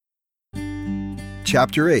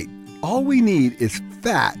Chapter 8. All we need is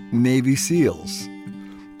fat Navy SEALs.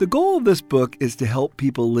 The goal of this book is to help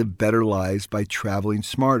people live better lives by traveling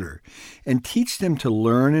smarter and teach them to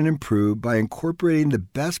learn and improve by incorporating the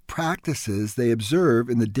best practices they observe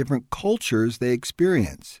in the different cultures they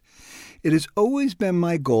experience. It has always been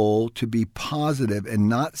my goal to be positive and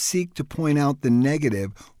not seek to point out the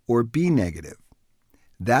negative or be negative.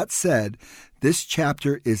 That said, this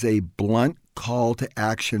chapter is a blunt call to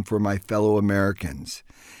action for my fellow Americans.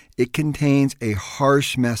 It contains a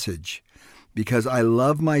harsh message. Because I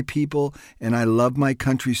love my people and I love my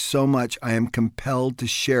country so much, I am compelled to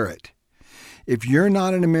share it. If you're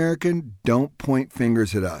not an American, don't point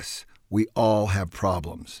fingers at us. We all have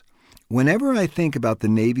problems. Whenever I think about the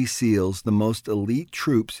Navy SEALs, the most elite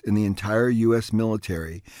troops in the entire U.S.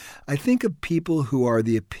 military, I think of people who are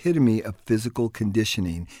the epitome of physical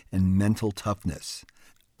conditioning and mental toughness.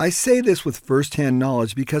 I say this with firsthand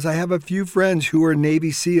knowledge because I have a few friends who are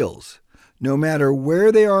Navy SEALs. No matter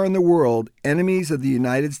where they are in the world, enemies of the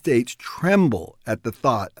United States tremble at the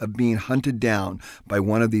thought of being hunted down by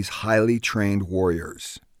one of these highly trained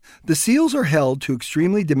warriors. The SEALs are held to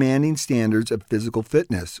extremely demanding standards of physical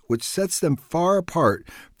fitness, which sets them far apart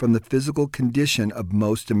from the physical condition of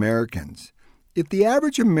most Americans. If the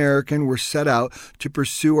average American were set out to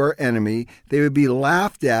pursue our enemy, they would be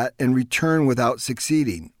laughed at and return without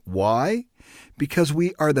succeeding. Why? Because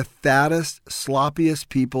we are the fattest, sloppiest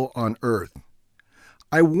people on earth.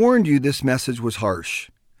 I warned you this message was harsh.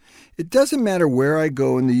 It doesn't matter where I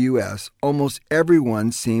go in the U.S., almost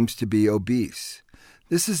everyone seems to be obese.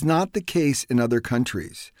 This is not the case in other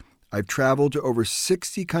countries. I've traveled to over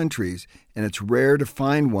 60 countries, and it's rare to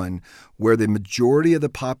find one where the majority of the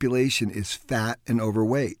population is fat and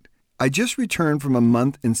overweight. I just returned from a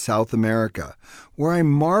month in South America, where I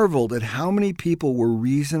marveled at how many people were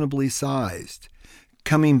reasonably sized.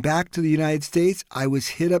 Coming back to the United States, I was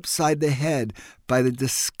hit upside the head by the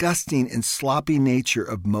disgusting and sloppy nature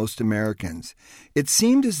of most Americans. It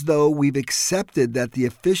seemed as though we've accepted that the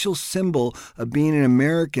official symbol of being an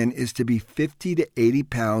American is to be 50 to 80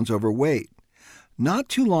 pounds overweight. Not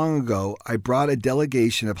too long ago, I brought a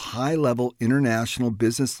delegation of high-level international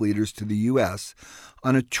business leaders to the U.S.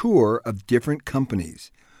 on a tour of different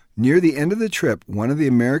companies. Near the end of the trip, one of the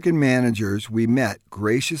American managers we met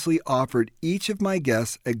graciously offered each of my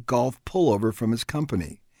guests a golf pullover from his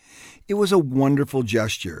company. It was a wonderful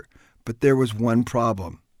gesture, but there was one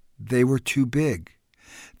problem. They were too big.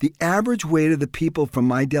 The average weight of the people from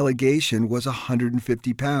my delegation was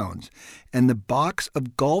 150 pounds, and the box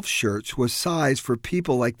of golf shirts was sized for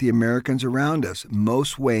people like the Americans around us,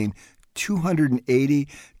 most weighing 280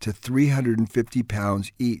 to 350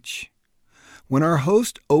 pounds each. When our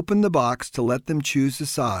host opened the box to let them choose the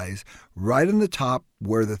size, right on the top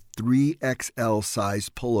were the 3XL size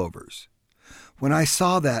pullovers. When I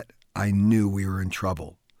saw that, I knew we were in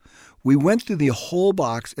trouble. We went through the whole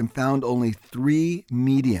box and found only 3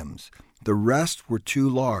 mediums. The rest were too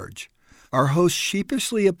large. Our host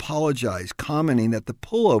sheepishly apologized, commenting that the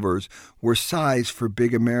pullovers were sized for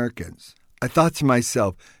big Americans. I thought to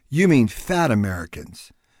myself, you mean fat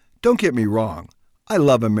Americans. Don't get me wrong. I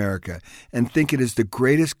love America and think it is the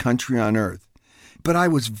greatest country on earth. But I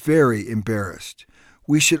was very embarrassed.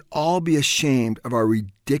 We should all be ashamed of our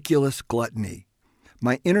ridiculous gluttony.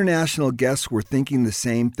 My international guests were thinking the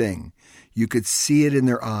same thing. You could see it in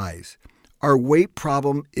their eyes. Our weight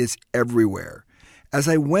problem is everywhere. As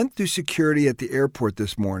I went through security at the airport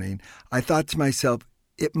this morning, I thought to myself,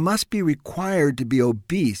 it must be required to be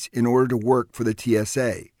obese in order to work for the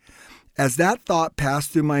TSA. As that thought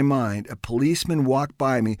passed through my mind, a policeman walked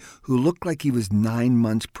by me who looked like he was 9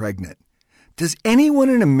 months pregnant. Does anyone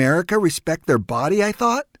in America respect their body, I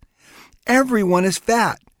thought? Everyone is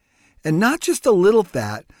fat. And not just a little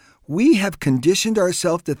fat. We have conditioned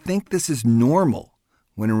ourselves to think this is normal,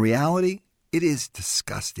 when in reality, it is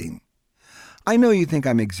disgusting. I know you think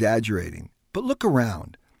I'm exaggerating, but look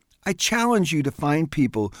around. I challenge you to find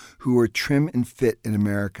people who are trim and fit in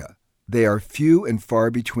America. They are few and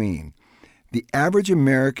far between. The average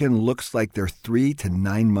American looks like they're 3 to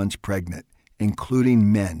 9 months pregnant,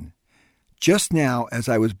 including men. Just now, as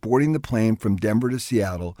I was boarding the plane from Denver to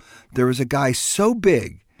Seattle, there was a guy so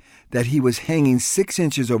big that he was hanging 6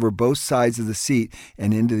 inches over both sides of the seat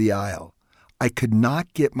and into the aisle. I could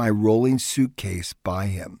not get my rolling suitcase by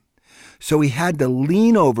him. So he had to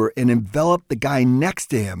lean over and envelop the guy next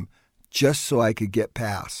to him just so I could get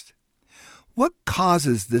past. What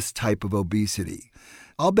causes this type of obesity?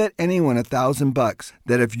 I'll bet anyone $1,000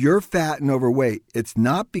 that if you're fat and overweight, it's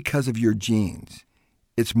not because of your genes.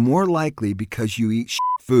 It's more likely because you eat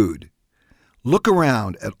food. Look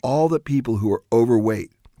around at all the people who are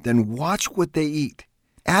overweight. then watch what they eat.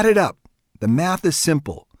 Add it up. The math is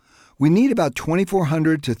simple. We need about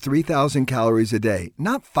 2,400 to 3,000 calories a day,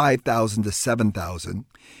 not 5,000 to 7,000.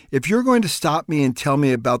 If you're going to stop me and tell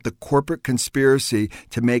me about the corporate conspiracy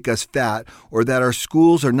to make us fat, or that our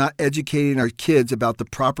schools are not educating our kids about the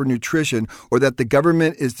proper nutrition, or that the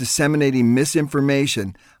government is disseminating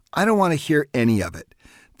misinformation, I don't want to hear any of it.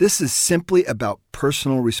 This is simply about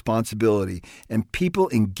personal responsibility and people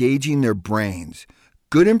engaging their brains.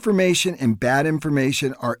 Good information and bad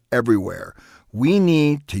information are everywhere. We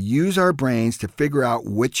need to use our brains to figure out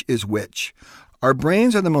which is which. Our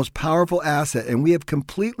brains are the most powerful asset, and we have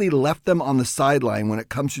completely left them on the sideline when it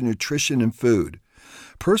comes to nutrition and food.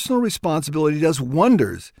 Personal responsibility does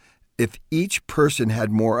wonders if each person had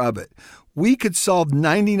more of it. We could solve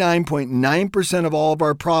 99.9% of all of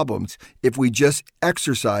our problems if we just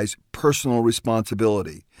exercise personal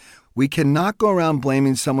responsibility. We cannot go around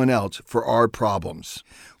blaming someone else for our problems.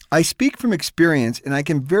 I speak from experience, and I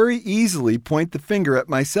can very easily point the finger at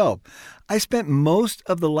myself. I spent most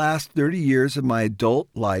of the last 30 years of my adult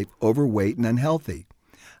life overweight and unhealthy.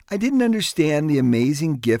 I didn't understand the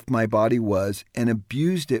amazing gift my body was and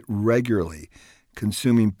abused it regularly,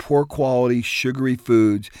 consuming poor quality, sugary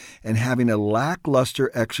foods and having a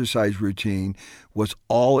lackluster exercise routine was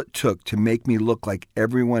all it took to make me look like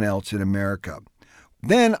everyone else in America.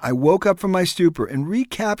 Then I woke up from my stupor and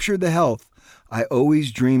recaptured the health I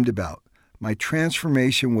always dreamed about. My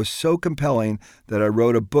transformation was so compelling that I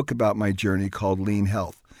wrote a book about my journey called Lean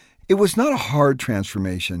Health. It was not a hard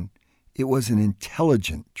transformation. It was an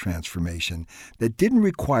intelligent transformation that didn't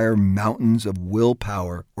require mountains of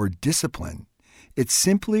willpower or discipline. It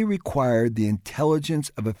simply required the intelligence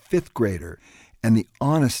of a fifth grader and the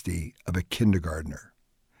honesty of a kindergartner.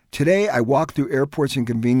 Today, I walk through airports and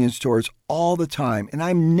convenience stores all the time, and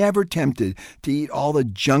I'm never tempted to eat all the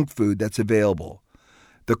junk food that's available.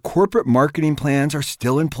 The corporate marketing plans are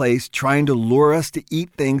still in place, trying to lure us to eat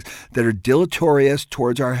things that are deleterious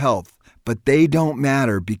towards our health. But they don't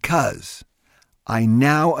matter because I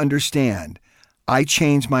now understand. I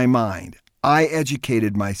changed my mind. I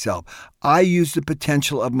educated myself. I used the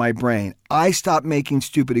potential of my brain. I stopped making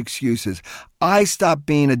stupid excuses. I stopped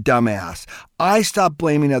being a dumbass. I stopped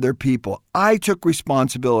blaming other people. I took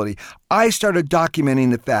responsibility. I started documenting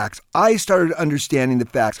the facts. I started understanding the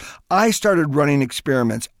facts. I started running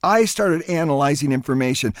experiments. I started analyzing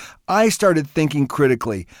information. I started thinking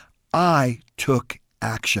critically. I took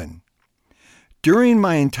action. During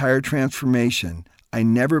my entire transformation, I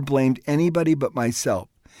never blamed anybody but myself.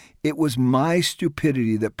 It was my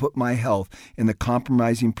stupidity that put my health in the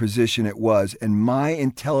compromising position it was, and my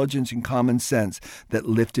intelligence and common sense that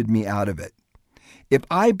lifted me out of it. If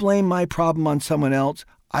I blamed my problem on someone else,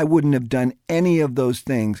 I wouldn't have done any of those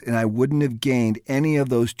things, and I wouldn't have gained any of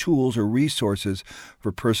those tools or resources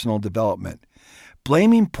for personal development.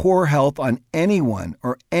 Blaming poor health on anyone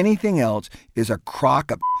or anything else is a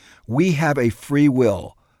crock of. We have a free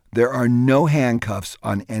will. There are no handcuffs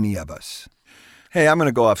on any of us. Hey, I'm going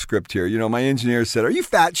to go off script here. My engineer said, "Are you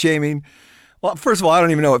fat shaming?" Well, first of all, I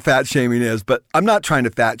don't even know what fat shaming is, but I'm not trying to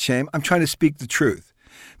fat shame. I'm trying to speak the truth.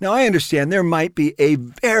 Now, I understand there might be a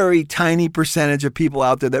very tiny percentage of people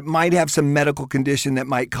out there that might have some medical condition that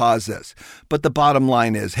might cause this. But the bottom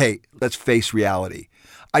line is, hey, let's face reality.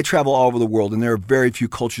 I travel all over the world, and there are very few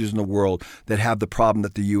cultures in the world that have the problem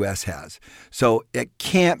that the U.S. has. So it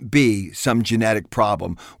can't be some genetic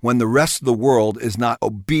problem when the rest of the world is not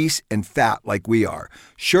obese and fat like we are.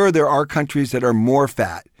 Sure, there are countries that are more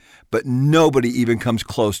fat, but nobody even comes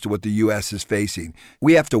close to what the U.S. is facing.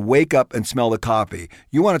 We have to wake up and smell the coffee.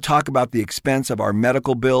 You want to talk about the expense of our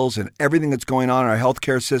medical bills and everything that's going on in our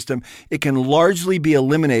healthcare system? It can largely be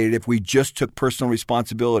eliminated if we just took personal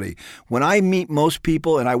responsibility. When I meet most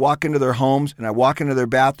people and I walk into their homes and I walk into their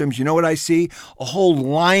bathrooms, you know what I see? A whole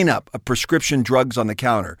lineup of prescription drugs on the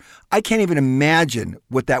counter. I can't even imagine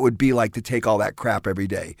what that would be like to take all that crap every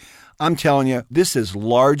day. I'm telling you, this is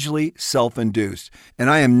largely self-induced, and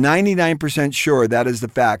I am 99% sure that is the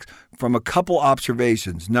fact from a couple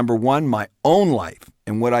observations. Number one, my own life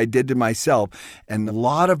and what I did to myself, and a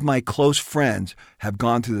lot of my close friends have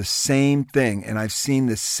gone through the same thing, and I've seen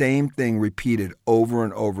the same thing repeated over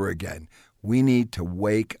and over again. We need to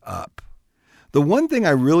wake up. The one thing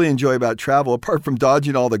I really enjoy about travel, apart from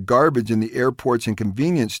dodging all the garbage in the airports and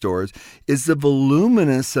convenience stores, is the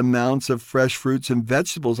voluminous amounts of fresh fruits and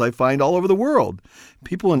vegetables I find all over the world.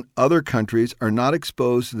 People in other countries are not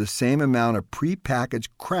exposed to the same amount of prepackaged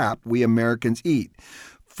crap we Americans eat.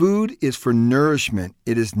 Food is for nourishment.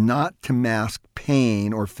 It is not to mask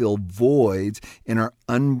pain or fill voids in our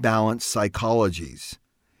unbalanced psychologies.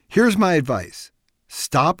 Here's my advice.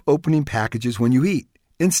 Stop opening packages when you eat.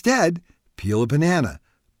 Instead, peel a banana,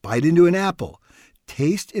 bite into an apple,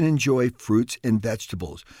 taste and enjoy fruits and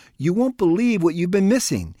vegetables. You won't believe what you've been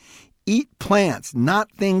missing. Eat plants,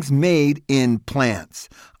 not things made in plants.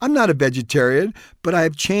 I'm not a vegetarian, but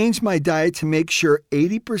I've changed my diet to make sure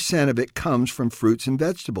 80% of it comes from fruits and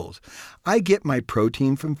vegetables. I get my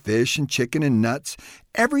protein from fish and chicken and nuts.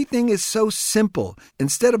 Everything is so simple.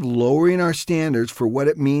 Instead of lowering our standards for what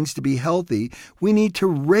it means to be healthy, we need to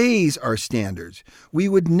raise our standards. We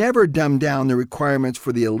would never dumb down the requirements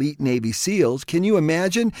for the elite Navy SEALs. Can you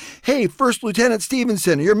imagine? Hey, First Lieutenant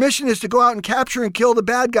Stevenson, your mission is to go out and capture and kill the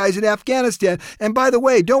bad guys in Afghanistan. And by the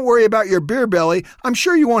way, don't worry about your beer belly. I'm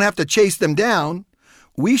sure you won't have to chase them down.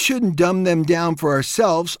 We shouldn't dumb them down for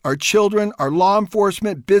ourselves, our children, our law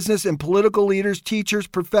enforcement, business and political leaders, teachers,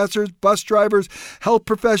 professors, bus drivers, health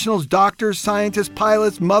professionals, doctors, scientists,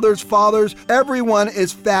 pilots, mothers, fathers. Everyone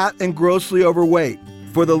is fat and grossly overweight.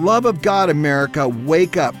 For the love of God, America,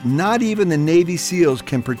 wake up. Not even the Navy SEALs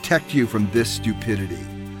can protect you from this stupidity.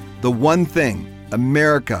 The one thing,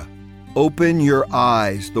 America, open your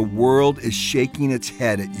eyes. The world is shaking its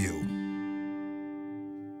head at you.